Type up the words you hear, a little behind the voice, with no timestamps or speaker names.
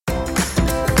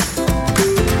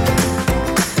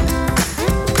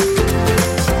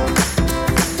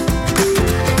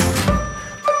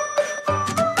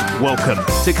Welcome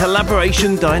to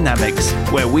Collaboration Dynamics,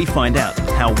 where we find out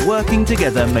how working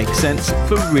together makes sense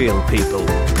for real people.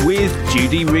 With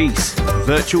Judy Rees,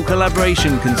 virtual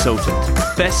collaboration consultant,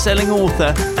 best-selling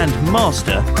author, and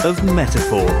master of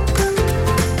metaphor.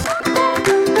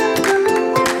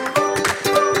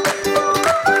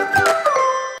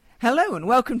 Hello and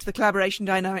welcome to the Collaboration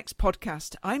Dynamics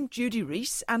podcast. I'm Judy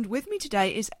Rees and with me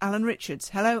today is Alan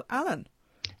Richards. Hello, Alan.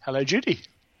 Hello, Judy.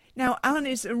 Now, Alan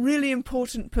is a really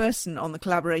important person on the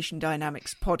Collaboration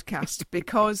Dynamics podcast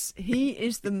because he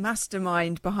is the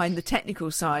mastermind behind the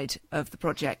technical side of the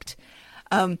project.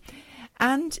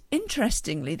 And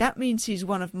interestingly, that means he's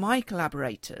one of my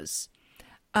collaborators.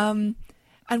 And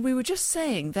we were just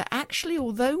saying that actually,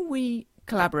 although we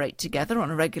collaborate together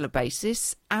on a regular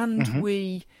basis and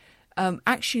we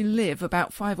actually live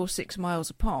about 5 or 6 miles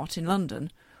apart in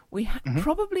London, we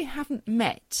probably haven't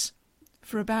met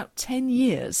for about 10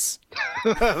 years.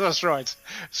 That's right.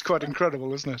 It's quite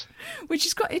incredible, isn't it?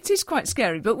 It is quite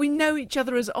scary, but we know each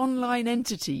other as online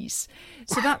entities.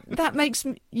 So that makes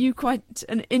you quite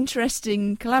an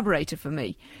interesting collaborator for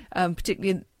me,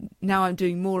 particularly now I'm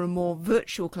doing more and more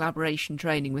virtual collaboration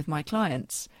training with my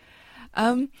clients.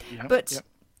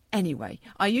 Anyway,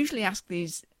 I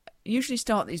usually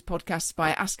start these podcasts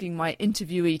by asking my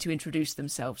interviewee to introduce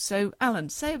themselves. So, Alan,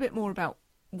 say a bit more about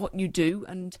what you do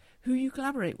and who you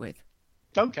collaborate with.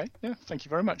 Okay, yeah, thank you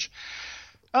very much.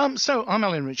 So I'm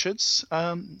Alan Richards.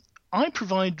 I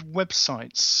provide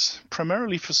websites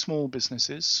primarily for small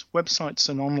businesses, websites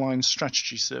and online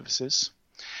strategy services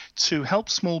to help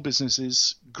small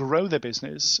businesses grow their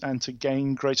business and to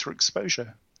gain greater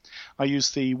exposure. I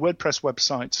use the WordPress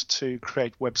website to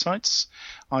create websites.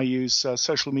 I use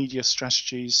social media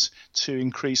strategies to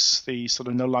increase the sort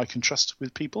of know, like, and trust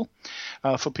with people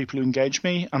for people who engage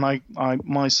me. And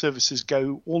my services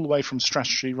go all the way from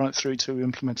strategy right through to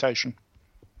implementation.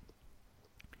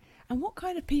 And what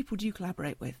kind of people do you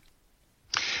collaborate with?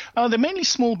 They're mainly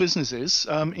small businesses.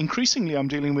 Increasingly, I'm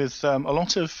dealing with a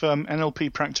lot of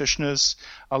NLP practitioners,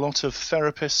 a lot of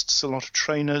therapists, a lot of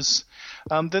trainers.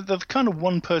 They're the kind of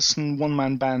one-person,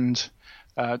 one-man band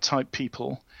type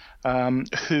people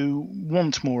who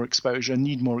want more exposure,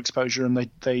 need more exposure, and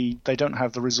they don't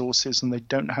have the resources and they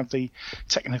don't have the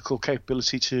technical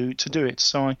capability to do it.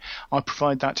 So I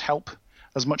provide that help,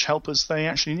 as much help as they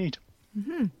actually need.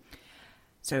 Mm-hmm.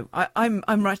 So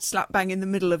I'm right slap bang in the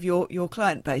middle of your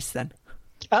client base then?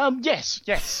 Yes.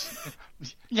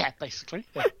 Yeah, basically.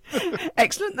 Yeah.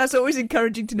 Excellent. That's always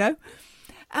encouraging to know.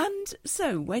 And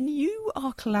so when you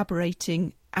are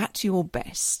collaborating at your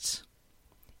best,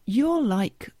 you're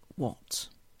like what?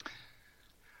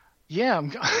 Yeah, I'm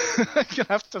going to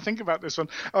have to think about this one.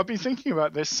 I've been thinking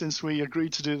about this since we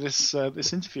agreed to do this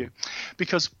interview,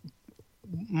 because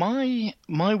my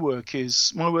work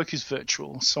is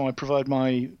virtual, so I provide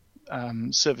my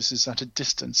services at a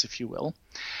distance, if you will.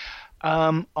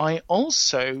 I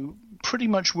also pretty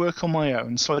much work on my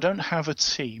own, so I don't have a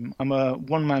team. I'm a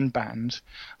one-man band,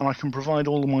 and I can provide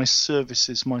all of my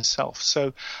services myself.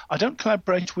 So I don't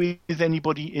collaborate with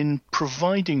anybody in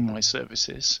providing my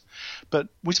services. But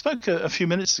we spoke a few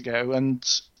minutes ago, and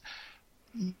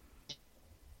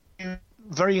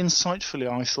very insightfully,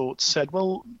 I thought, said,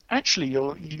 well, actually,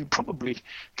 you probably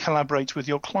collaborate with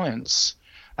your clients.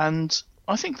 And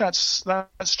I think that's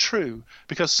true,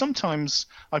 because sometimes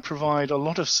I provide a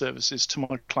lot of services to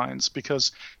my clients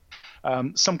because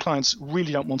some clients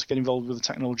really don't want to get involved with the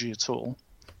technology at all.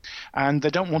 And they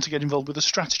don't want to get involved with the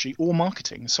strategy or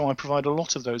marketing. So I provide a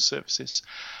lot of those services.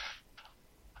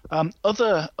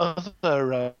 Other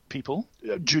people,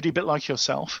 Judy, a bit like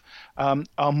yourself,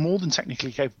 are more than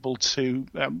technically capable to,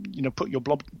 put your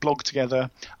blog together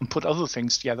and put other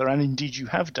things together, and indeed you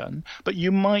have done. But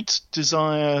you might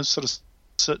desire sort of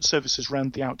services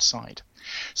around the outside.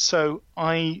 So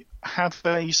I have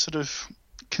a sort of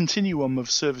continuum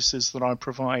of services that I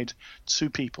provide to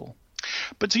people.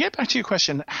 But to get back to your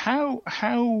question, how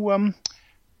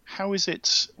is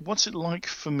it? What's it like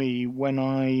for me when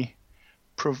I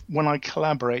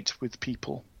collaborate with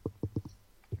people?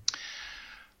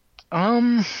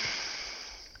 I'm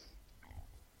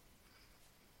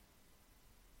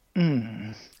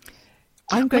going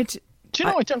to. Do you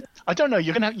know? I don't know.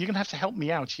 You're gonna have to help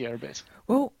me out here a bit.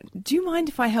 Well, do you mind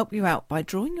if I help you out by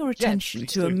drawing your attention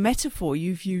to do. a metaphor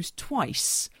you've used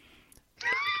twice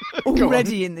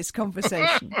already in this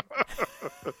conversation?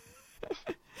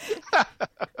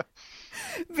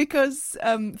 Because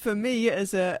for me,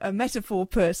 as a metaphor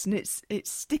person, it's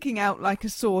sticking out like a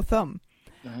sore thumb.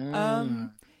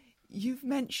 You've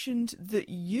mentioned that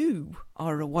you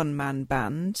are a one-man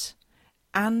band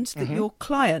and that your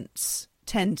clients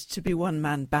tend to be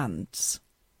one-man bands.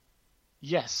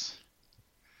 Yes,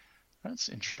 that's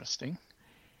interesting.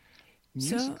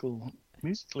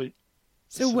 Musically.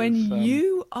 So when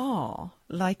you are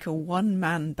like a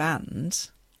one-man band,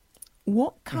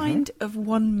 what kind of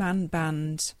one-man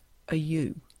band are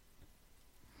you?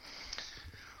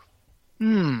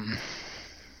 One,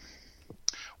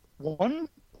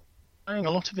 playing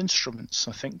a lot of instruments,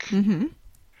 I think. Mm-hmm.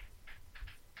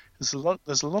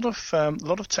 There's a lot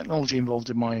of technology involved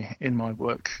in my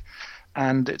work,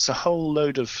 and it's a whole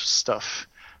load of stuff.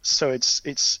 So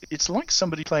it's like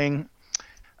somebody playing.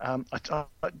 I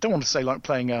don't want to say like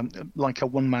playing like a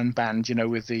one-man band,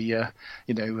 with the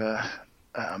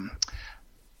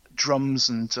drums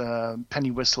and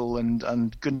penny whistle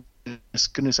and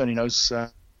goodness only knows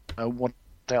what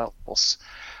else.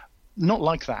 Not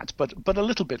like that, but a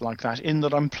little bit like that, in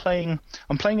that I'm playing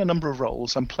a number of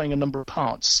roles, I'm playing a number of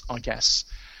parts, I guess,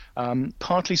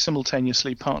 partly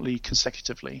simultaneously, partly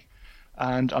consecutively,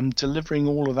 and I'm delivering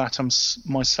all of that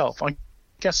myself. I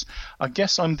guess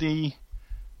I'm the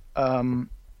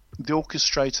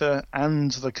orchestrator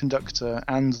and the conductor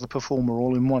and the performer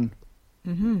all in one.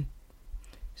 Mm-hmm.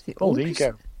 There you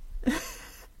go.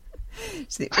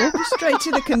 It's the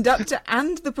orchestrator, the conductor,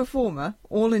 and the performer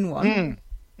all in one.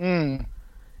 And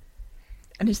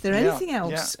is there anything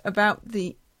else about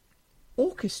the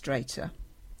orchestrator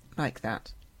like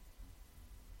that?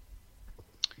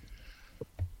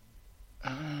 The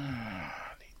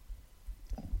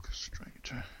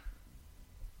orchestrator.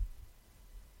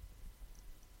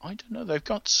 I don't know. They've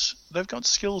got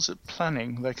skills at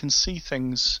planning. They can see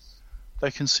things. They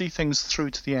can see things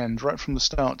through to the end, right from the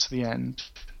start to the end.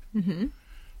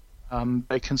 Mm-hmm.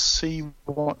 They can see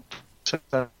what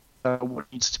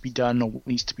needs to be done, or what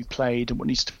needs to be played, and what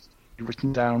needs to be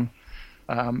written down.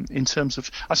 In terms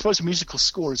of, I suppose, a musical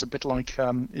score is a bit like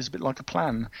a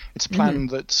plan. It's a plan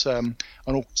that an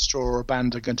orchestra or a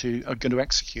band are going to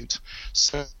execute.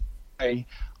 So I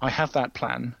have that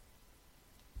plan.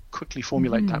 Quickly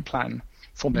formulate that plan,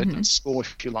 formulate that score,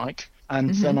 if you like,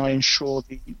 and then I ensure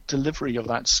the delivery of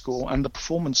that score and the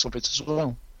performance of it as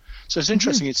well. So it's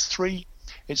interesting. It's three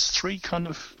kind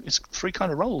of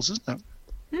roles, isn't it?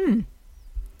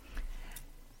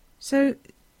 So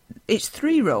it's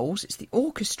three roles. It's the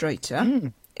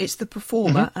orchestrator, it's the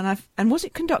performer, and was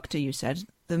it conductor? You said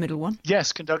the middle one.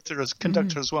 Yes, conductor as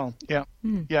well. Yeah,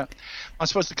 yeah. I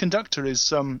suppose the conductor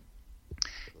is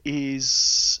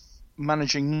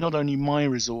managing not only my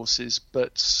resources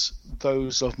but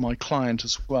those of my client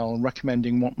as well,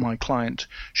 recommending what my client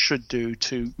should do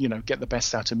to get the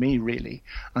best out of me, really,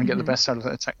 and get the best out of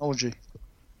their technology.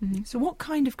 So what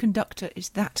kind of conductor is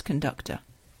that conductor?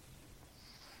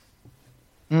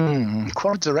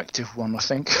 Quite a directive one, I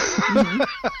think.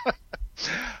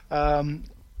 Yeah,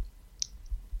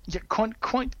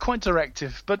 quite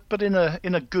directive, but in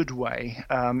a good way.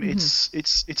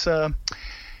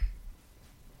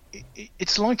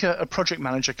 It's like a project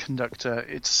manager conductor.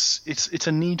 It's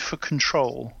a need for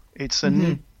control. It's a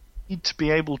need to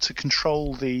be able to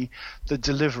control the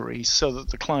delivery so that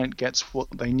the client gets what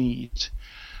they need.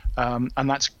 And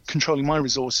that's controlling my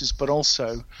resources, but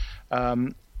also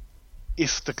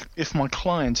if my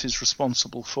client is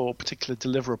responsible for particular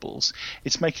deliverables,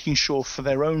 it's making sure for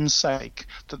their own sake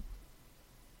that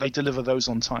they deliver those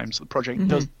on time, so the project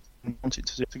doesn't want it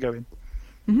to go in.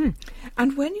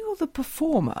 And when you're the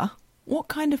performer, what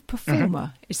kind of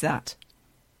performer is that?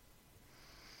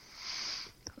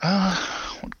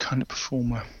 What kind of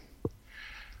performer?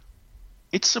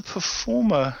 It's a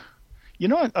performer.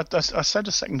 I said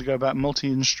a second ago about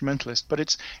multi-instrumentalist, but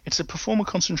it's a performer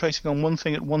concentrating on one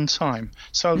thing at one time.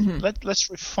 So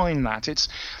let's refine that.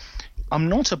 I'm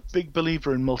not a big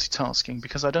believer in multitasking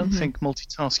because I don't think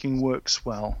multitasking works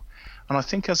well. And I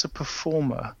think as a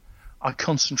performer, I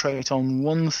concentrate on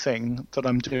one thing that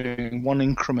I'm doing, one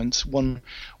increment, one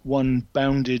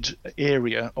bounded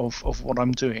area of what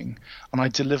I'm doing, and I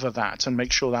deliver that and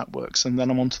make sure that works, and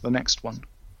then I'm on to the next one.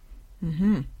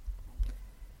 And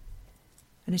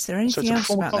is there anything else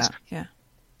about that? Yeah.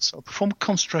 So a performer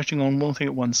concentrating on one thing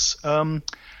at once.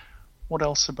 What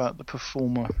else about the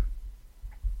performer?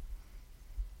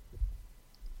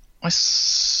 I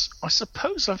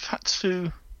suppose I've had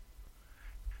to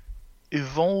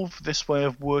evolve this way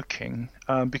of working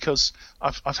because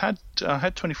I've had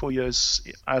 24 years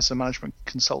as a management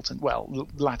consultant. Well,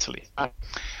 latterly,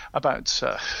 about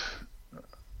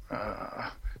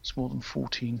it's more than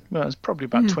 14. Well, it's probably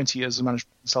about 20 years as a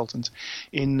management consultant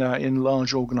in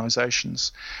large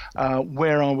organisations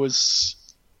where I was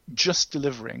just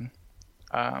delivering.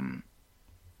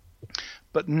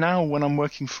 But now, when I'm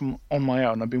working on my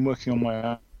own, I've been working on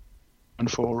my own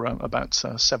for about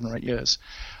 7 or 8 years.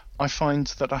 I find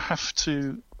that I have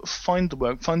to find the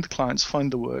work, find the clients, find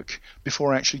the work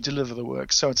before I actually deliver the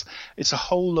work. So it's a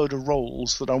whole load of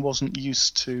roles that I wasn't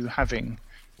used to having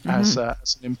as an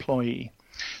employee.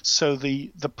 So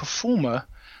the performer,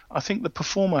 I think the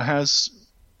performer has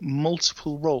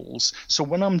multiple roles. So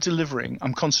when I'm delivering,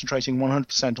 I'm concentrating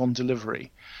 100% on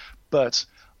delivery. But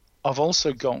I've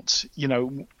also got,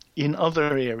 in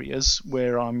other areas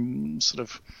where I'm sort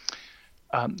of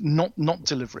not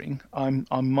delivering, I'm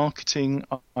marketing,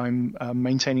 I'm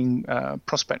maintaining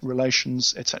prospect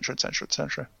relations, etc., etc.,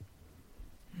 etc.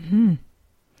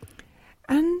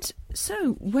 And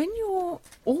so when you're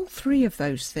all three of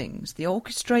those things, the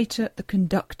orchestrator, the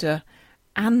conductor,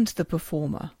 and the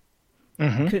performer,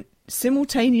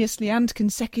 simultaneously and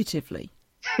consecutively.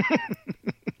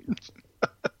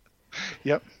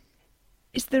 Yep.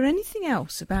 Is there anything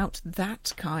else about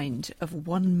that kind of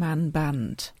one-man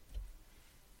band?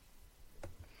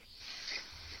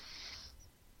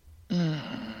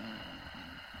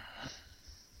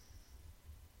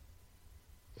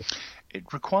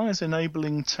 It requires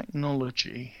enabling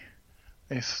technology,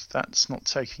 if that's not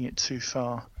taking it too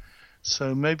far.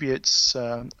 So maybe it's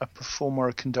a performer,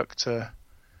 a conductor,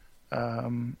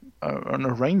 an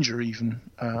arranger even,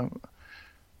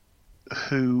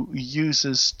 who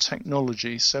uses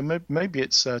technology. So maybe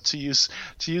it's to use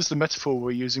the metaphor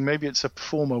we're using. Maybe it's a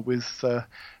performer with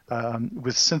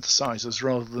synthesizers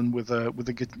rather than with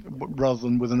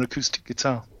an acoustic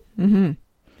guitar. Mm-hmm.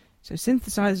 So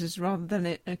synthesizers rather than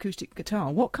an acoustic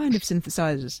guitar. What kind of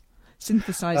synthesizers?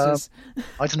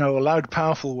 I don't know, a loud,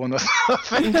 powerful one, I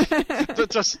think,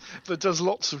 that does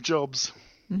lots of jobs.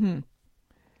 Mm-hmm.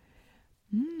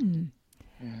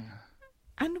 Yeah.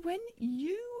 And when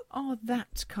you are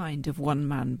that kind of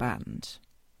one-man band,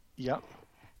 yep.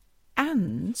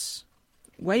 And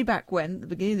way back when, at the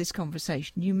beginning of this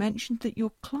conversation, you mentioned that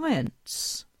your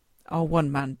clients are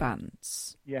one-man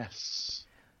bands. Yes.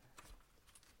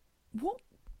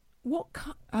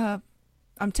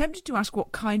 I'm tempted to ask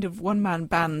what kind of one-man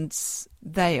bands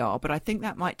they are, but I think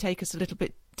that might take us a little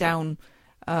bit down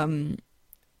a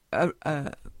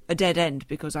dead end,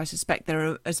 because I suspect there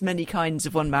are as many kinds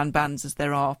of one-man bands as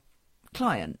there are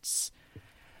clients.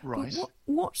 Right.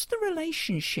 What's the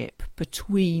relationship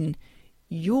between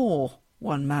your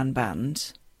one-man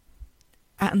band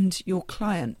and your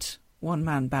client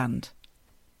one-man band?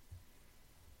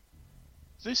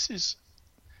 This is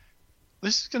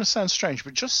going to sound strange,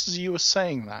 but just as you were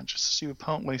saying that, just as you were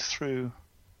partway through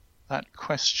that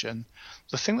question,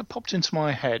 the thing that popped into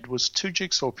my head was two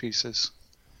jigsaw pieces.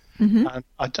 Mm-hmm. And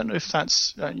I don't know if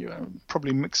that's you're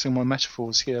probably mixing my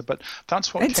metaphors here, but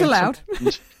that's what it's allowed.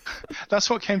 That's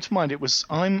what came to mind. It was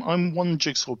I'm one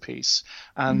jigsaw piece,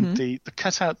 and the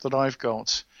cutout that I've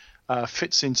got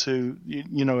fits into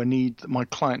a need that my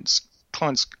clients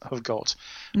have got,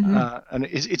 and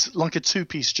it's like a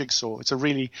two-piece jigsaw. It's a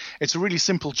really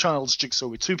simple child's jigsaw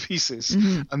with two pieces,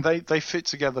 and they fit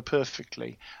together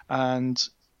perfectly. And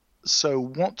so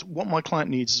what my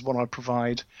client needs is what I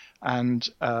provide, and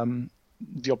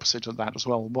the opposite of that as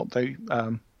well. What they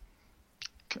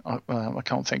I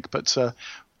can't think, but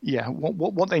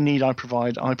what they need I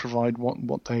provide. I provide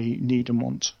what they need and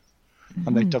want,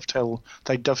 and they dovetail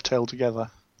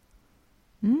together.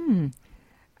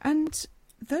 And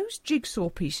those jigsaw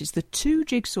pieces, the two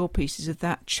jigsaw pieces of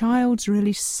that child's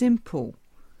really simple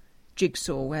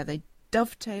jigsaw where they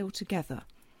dovetail together.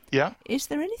 Yeah. Is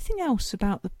there anything else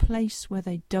about the place where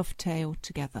they dovetail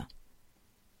together?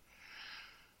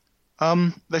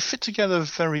 They fit together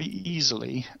very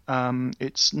easily.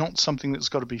 It's not something that's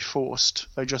got to be forced.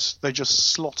 They just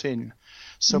slot in.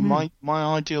 So my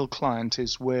ideal client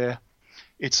is where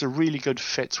it's a really good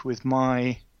fit with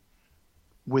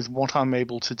what I'm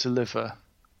able to deliver,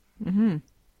 and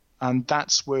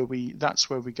that's where we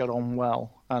get on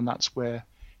well, and that's where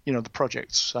the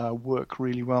projects work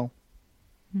really well.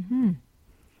 Now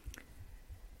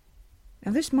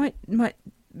this might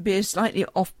be a slightly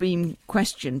off-beam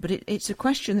question, but it's a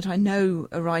question that I know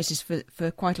arises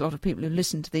for quite a lot of people who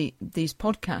listen to these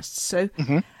podcasts. So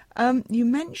you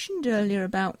mentioned earlier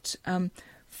about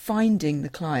finding the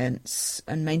clients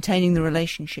and maintaining the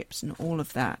relationships and all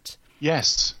of that.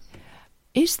 Yes.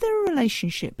 Is there a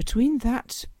relationship between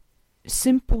that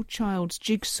simple child's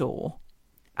jigsaw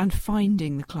and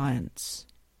finding the clients?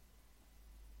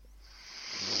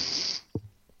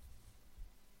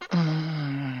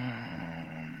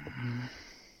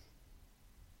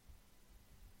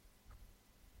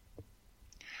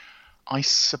 I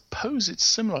suppose it's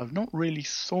similar. I've not really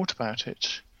thought about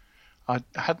it. I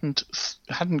hadn't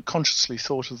consciously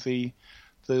thought of the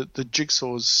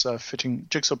jigsaw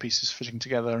pieces fitting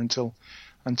together until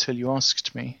you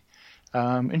asked me.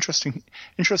 Interesting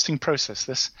process.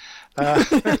 This.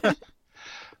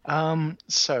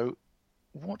 So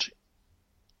what?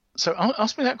 So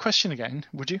ask me that question again,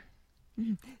 would you?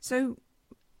 So,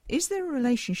 is there a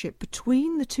relationship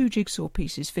between the two jigsaw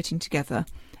pieces fitting together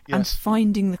and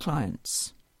finding the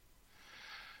clients?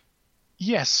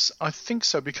 Yes, I think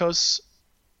so, because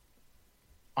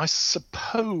I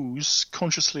suppose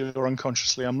consciously or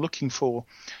unconsciously, I'm looking for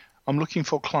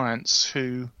clients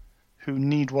who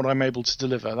need what I'm able to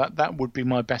deliver. That would be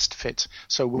my best fit.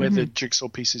 So where the jigsaw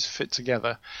pieces fit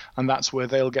together, and that's where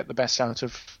they'll get the best out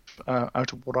of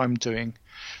what I'm doing.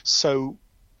 So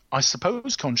I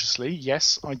suppose consciously,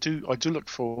 yes, I do look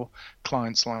for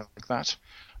clients like that.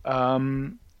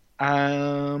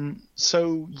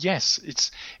 So yes,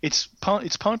 it's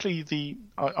partly the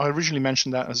I originally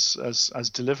mentioned that as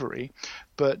delivery,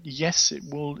 but yes, it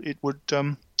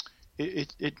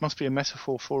must be a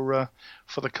metaphor for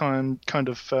the kind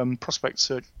of prospect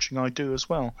searching I do as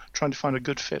well, trying to find a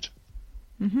good fit.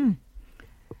 Mm-hmm.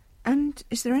 And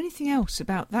is there anything else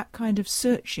about that kind of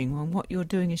searching when what you're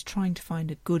doing is trying to find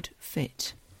a good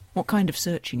fit? What kind of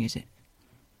searching is it?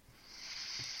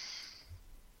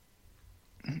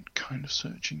 What kind of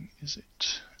searching is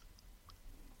it?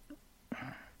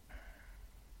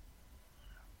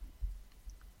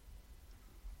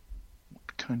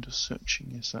 What kind of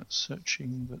searching is that?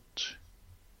 Searching that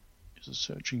is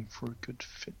searching for a good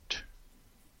fit.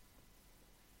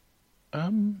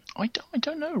 I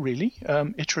don't know really.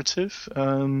 Iterative.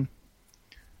 I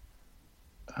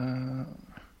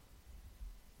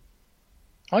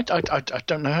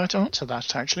don't know how to answer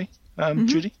that actually,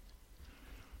 Judy.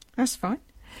 That's fine.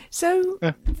 So,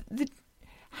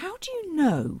 how do you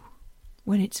know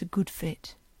when it's a good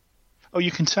fit? Oh,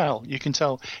 you can tell. You can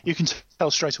tell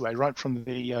straight away, right from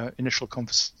the initial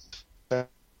conversation.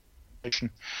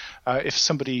 If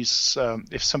somebody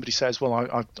says,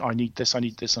 "Well, I need this, I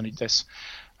need this, I need this,"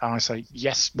 and I say,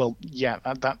 "Yes, well, yeah,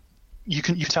 that you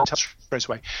can tell straight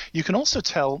away." You can also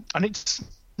tell, and it's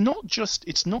not just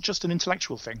an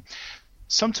intellectual thing.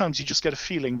 Sometimes you just get a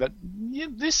feeling that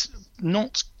this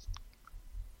not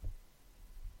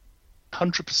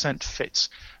 100% fits.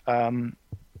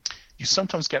 You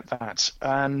sometimes get that,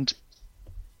 and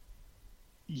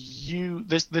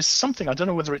there's something, I don't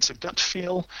know whether it's a gut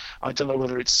feel, I don't know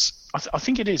whether it's I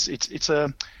think it is it's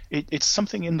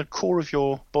something in the core of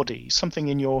your body, something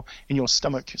in your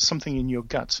stomach, something in your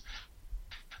gut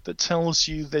that tells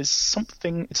you there's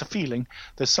something, it's a feeling,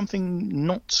 there's something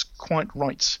not quite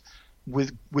right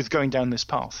with going down this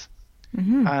path.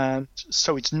 Mm-hmm. And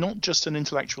so it's not just an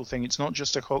intellectual thing, it's not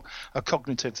just a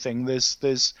cognitive thing, there's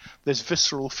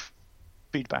visceral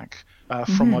feedback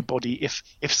from my body if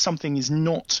something is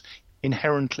not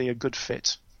inherently a good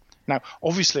fit. Now,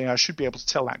 obviously, I should be able to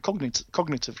tell that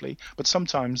cognitively, but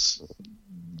sometimes,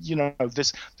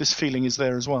 this feeling is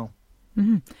there as well.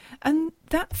 Mm-hmm. And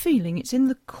that feeling, it's in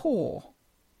the core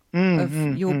of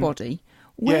your body.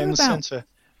 In the centre.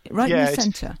 Right in the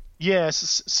centre.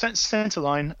 Yes, centre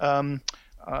line.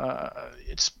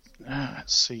 Let's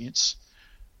see.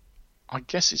 I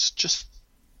guess it's just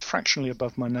fractionally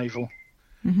above my navel.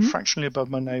 Mm-hmm. Fractionally above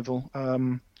my navel,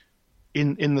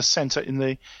 in the centre,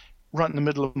 right in the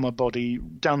middle of my body,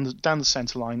 down the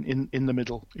centre line, in the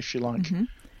middle, if you like. Mm-hmm.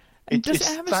 And does it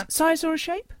have a size or a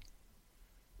shape?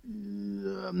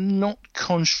 I'm not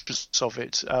conscious of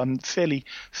it.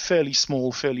 Fairly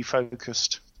small, fairly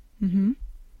focused. Mm-hmm.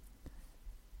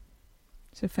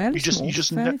 So fairly small,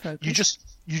 fairly focused.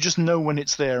 You just know when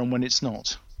it's there and when it's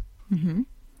not. Mm-hmm.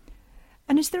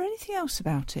 And is there anything else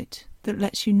about it that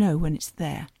lets you know when it's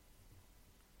there?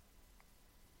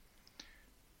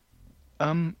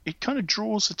 It kind of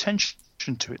draws attention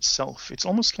to itself. It's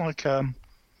almost like an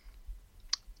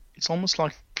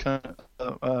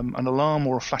alarm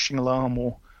or a flashing alarm,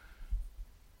 or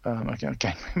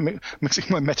again mixing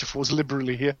my metaphors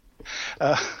liberally here,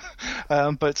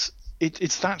 but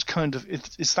it's that kind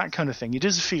of thing. It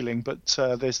is a feeling, but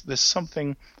there's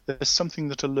something that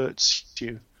alerts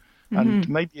you. And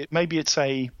maybe it's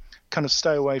a kind of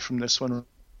stay away from this one,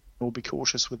 or be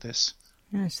cautious with this.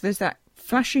 Yes, there's that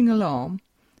flashing alarm,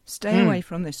 stay away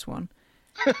from this one.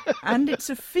 And it's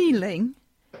a feeling,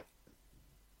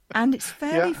 and it's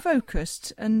fairly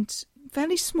focused and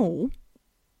fairly small,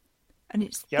 and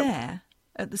it's there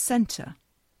at the centre.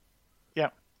 Yeah.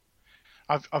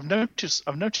 I've noticed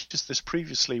this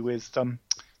previously with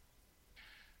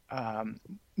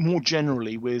more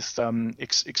generally with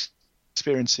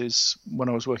experiences when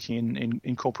I was working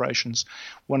in corporations,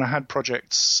 when I had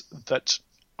projects that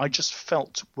I just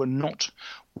felt were not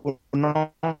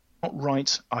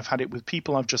right. I've had it with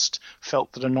people I've just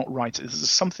felt that are not right.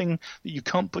 There's something that you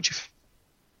can't put your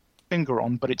finger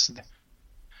on, but it's there.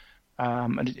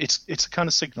 And it's a kind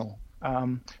of signal.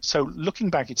 So looking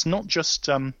back, it's not just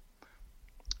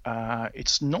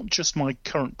my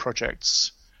current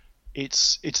projects.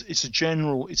 It's a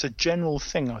general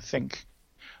thing, I think,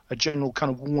 a general kind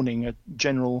of warning, a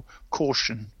general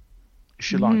caution,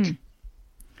 if you like.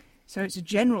 So it's a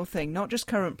general thing, not just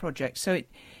current projects.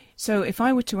 So if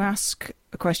I were to ask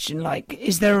a question like,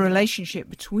 is there a relationship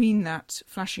between that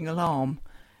flashing alarm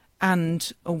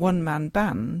and a one-man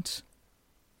band?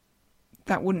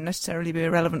 That wouldn't necessarily be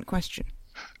a relevant question.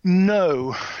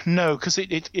 No, because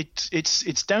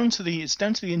it's down to the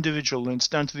individual, and it's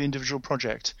down to the individual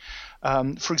project.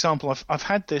 For example, I've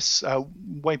had this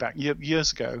way back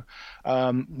years ago,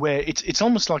 where it's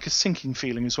almost like a sinking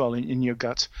feeling as well in your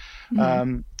gut.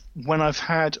 When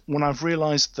I've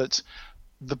realised that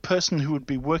the person who would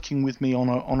be working with me on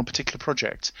a particular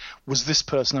project was this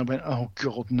person, I went, oh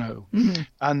God, no.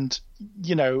 And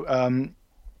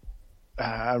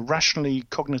rationally,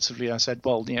 cognitively, I said,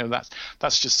 well,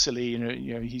 that's just silly.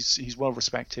 He's well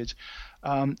respected,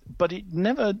 but it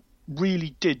never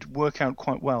really did work out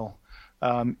quite well.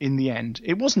 In the end,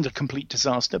 it wasn't a complete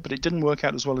disaster, but it didn't work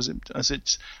out as well as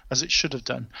it should have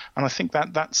done. And I think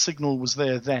that signal was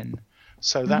there then.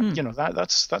 So that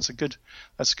that's a good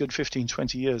 15,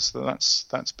 20 years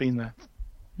that's been there.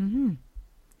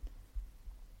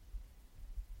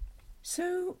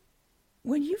 So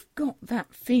when you've got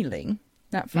that feeling,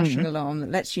 that flashing alarm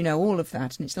that lets you know all of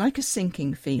that, and it's like a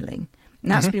sinking feeling, and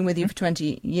that's been with you for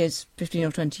 20 years, 15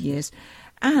 or 20 years,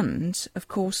 and of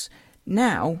course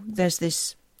now there's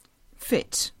this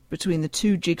fit between the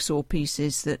two jigsaw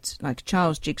pieces that, like a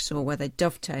child's jigsaw, where they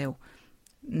dovetail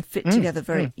and fit together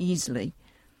very easily.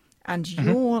 And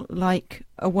you're like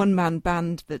a one-man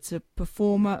band that's a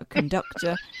performer, a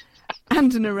conductor,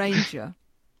 and an arranger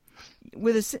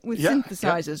with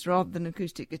synthesizers rather than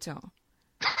acoustic guitar.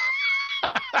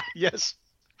 Yes.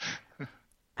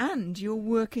 And you're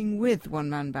working with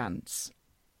one-man bands.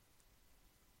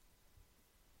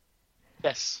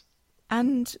 Yes.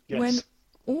 And when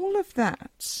all of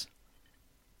that's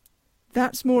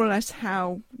more or less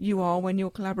how you are when you're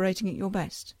collaborating at your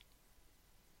best.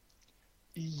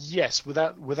 Yes,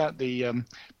 without the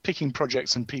picking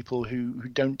projects and people who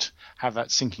don't have that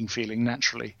sinking feeling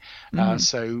naturally.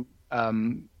 So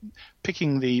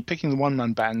picking the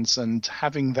one-man bands and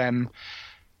having them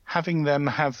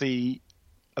have the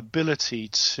ability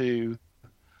to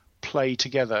play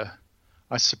together,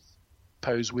 I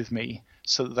suppose, with me,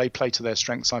 so that they play to their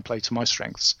strengths, I play to my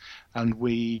strengths, and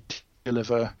we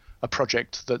deliver a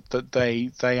project that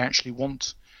they actually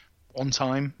want on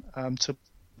time, to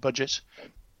budget.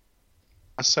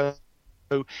 So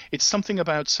it's something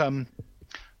about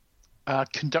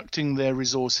conducting their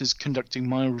resources, conducting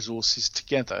my resources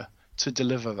together to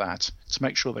deliver that, to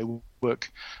make sure they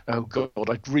work. Oh God,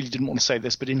 I really didn't want to say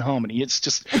this, but in harmony. It's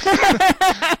just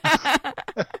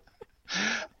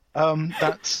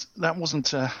that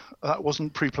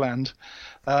wasn't pre-planned.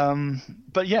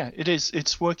 But yeah, it is.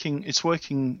 It's working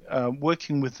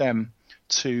with them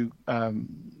to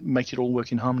make it all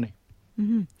work in harmony.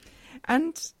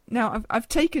 And now I've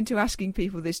taken to asking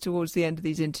people this towards the end of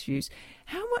these interviews.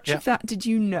 How much of that did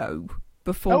you know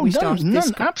before we started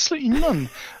this? None, absolutely none.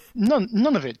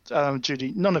 None of it,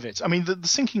 Judy. None of it. I mean,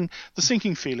 the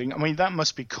sinking feeling. I mean, that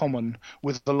must be common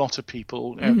with a lot of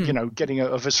people. Getting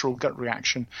a visceral gut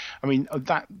reaction. I mean,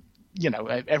 that.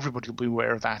 Everybody will be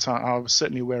aware of that. I was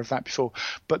certainly aware of that before.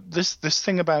 But this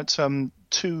thing about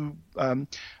two,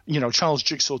 child's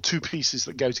jigsaw, two pieces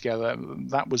that go together,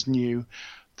 that was new.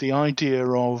 The idea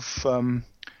of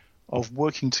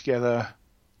working together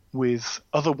with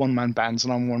other one-man bands,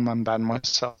 and I'm a one-man band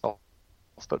myself,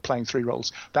 but playing three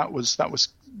roles, that was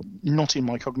not in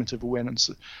my cognitive awareness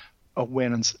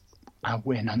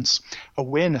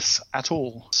at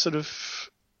all. Sort of,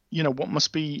 what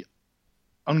must be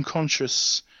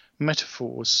unconscious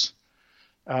metaphors,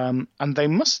 and they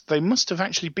must have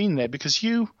actually been there, because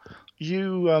you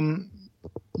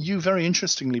very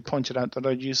interestingly pointed out that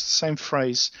I'd used the same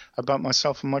phrase about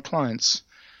myself and my clients.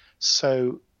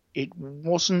 So it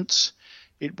wasn't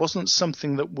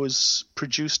something that was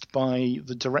produced by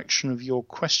the direction of your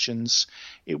questions.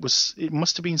 It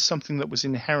must have been something that was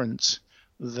inherent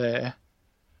there,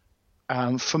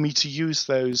 for me to use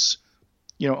those,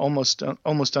 almost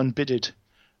unbidded,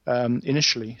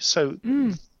 initially. So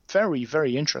very,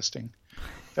 very interesting.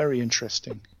 Very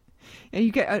interesting. And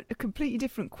you get a completely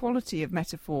different quality of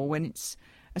metaphor when it's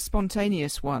a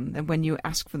spontaneous one than when you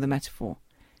ask for the metaphor.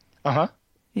 Uh-huh.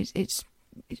 It's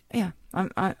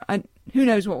who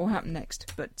knows what will happen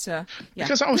next? But yeah.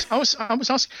 Because I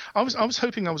was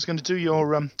hoping I was going to do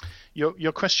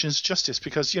your questions justice,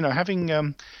 because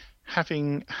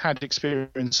having had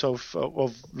experience of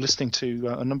listening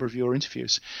to a number of your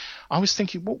interviews, I was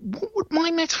thinking, what would my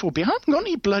metaphor be? I haven't got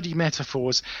any bloody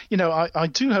metaphors. I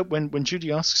do hope when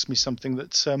Judy asks me something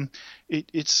that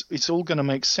it's all going to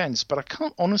make sense. But I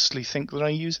can't honestly think that I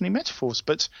use any metaphors.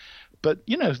 But they're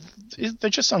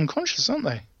just unconscious, aren't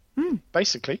they?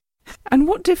 Basically. And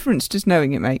what difference does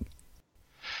knowing it make?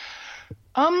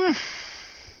 I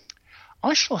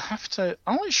shall have to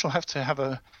have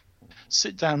a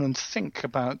sit down and think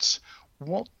about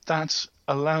what that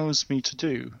allows me to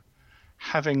do.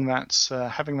 Having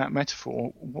that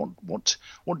metaphor, what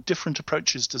different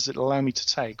approaches does it allow me to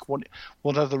take? What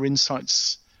other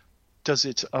insights does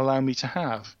it allow me to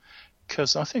have?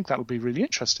 Because I think that would be really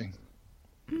interesting.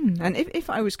 And if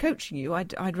I was coaching you,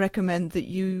 I'd recommend that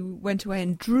you went away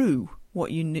and drew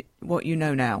what you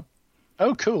know now.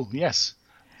 Oh, cool! Yes.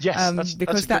 Yes,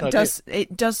 because that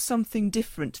does something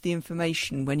different to the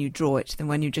information when you draw it than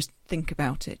when you just think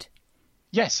about it.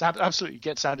 Yes, absolutely.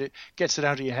 Gets it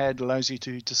out of your head, allows you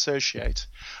to dissociate.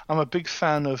 I'm a big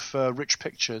fan of rich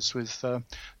pictures. With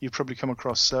you've probably come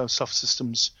across soft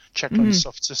systems, Checkland's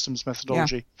soft systems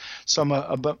methodology. Yeah. So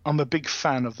I'm a big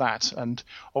fan of that, and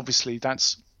obviously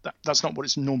that's not what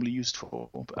it's normally used for.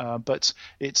 But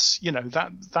it's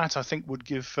that I think would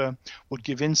give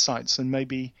insights and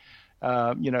maybe.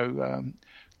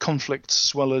 Conflicts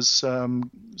as well as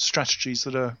strategies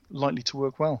that are likely to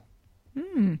work well.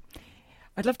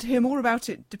 I'd love to hear more about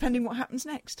it, depending what happens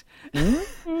next.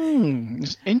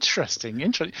 It's interesting.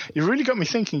 You really got me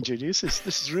thinking, Judy. This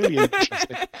is really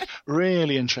interesting.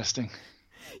 Really interesting.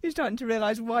 You're starting to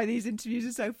realise why these interviews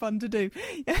are so fun to do.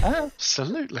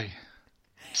 Absolutely.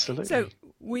 So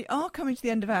we are coming to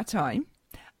the end of our time.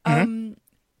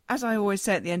 As I always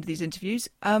say at the end of these interviews,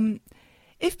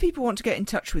 if people want to get in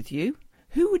touch with you,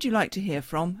 who would you like to hear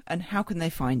from, and how can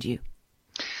they find you?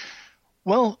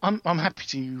 Well, I'm happy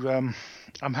to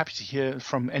hear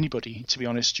from anybody, to be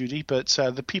honest, Judy. But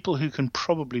the people who can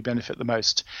probably benefit the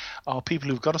most are people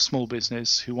who've got a small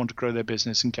business who want to grow their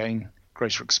business and gain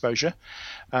greater exposure.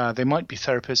 They might be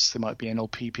therapists, they might be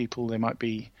NLP people, they might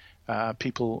be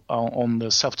people on the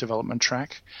self-development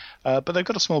track, but they've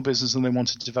got a small business and they want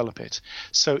to develop it.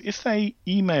 So if they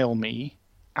email me,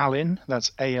 Alun,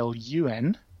 that's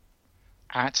ALUN,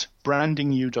 at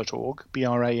brandingyou.org,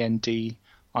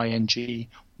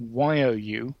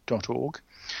 brandingyou.org.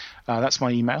 That's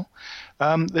my email.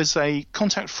 There's a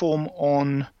contact form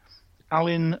on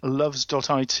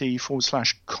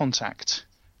alunloves.it/contact.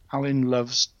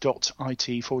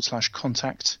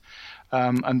 alunloves.it/contact.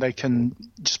 And they can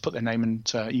just put their name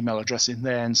and email address in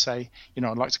there and say,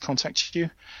 I'd like to contact you.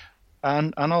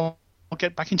 And I'll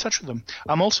get back in touch with them.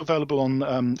 I'm also available on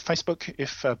Facebook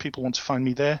if people want to find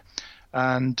me there,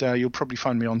 and you'll probably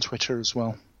find me on Twitter as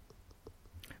well.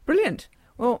 Brilliant.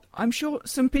 Well, I'm sure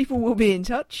some people will be in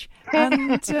touch,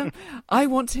 and I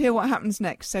want to hear what happens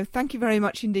next. So thank you very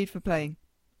much indeed for playing.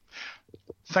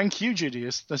 Thank you, Judy.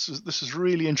 This is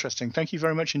really interesting. Thank you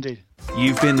very much indeed.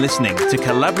 You've been listening to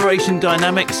Collaboration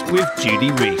Dynamics with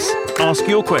Judy Rees. Ask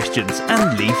your questions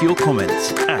and leave your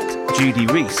comments at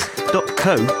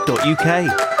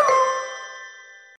judyrees.co.uk.